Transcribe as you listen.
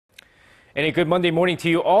And a good Monday morning to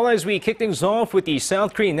you all as we kick things off with the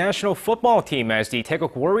South Korean national football team as the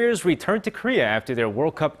Taeguk Warriors return to Korea after their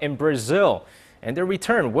World Cup in Brazil. And their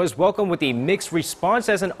return was welcomed with a mixed response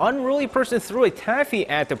as an unruly person threw a taffy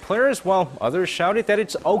at the players while others shouted that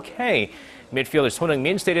it's okay. Midfielder Son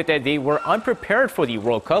Heung-min stated that they were unprepared for the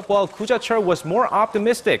World Cup, while Koo Ja-cheol was more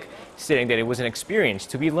optimistic, stating that it was an experience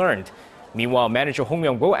to be learned. Meanwhile, manager Hong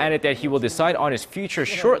Myung-bo added that he will decide on his future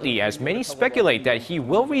shortly, as many speculate that he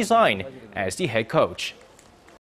will resign as the head coach.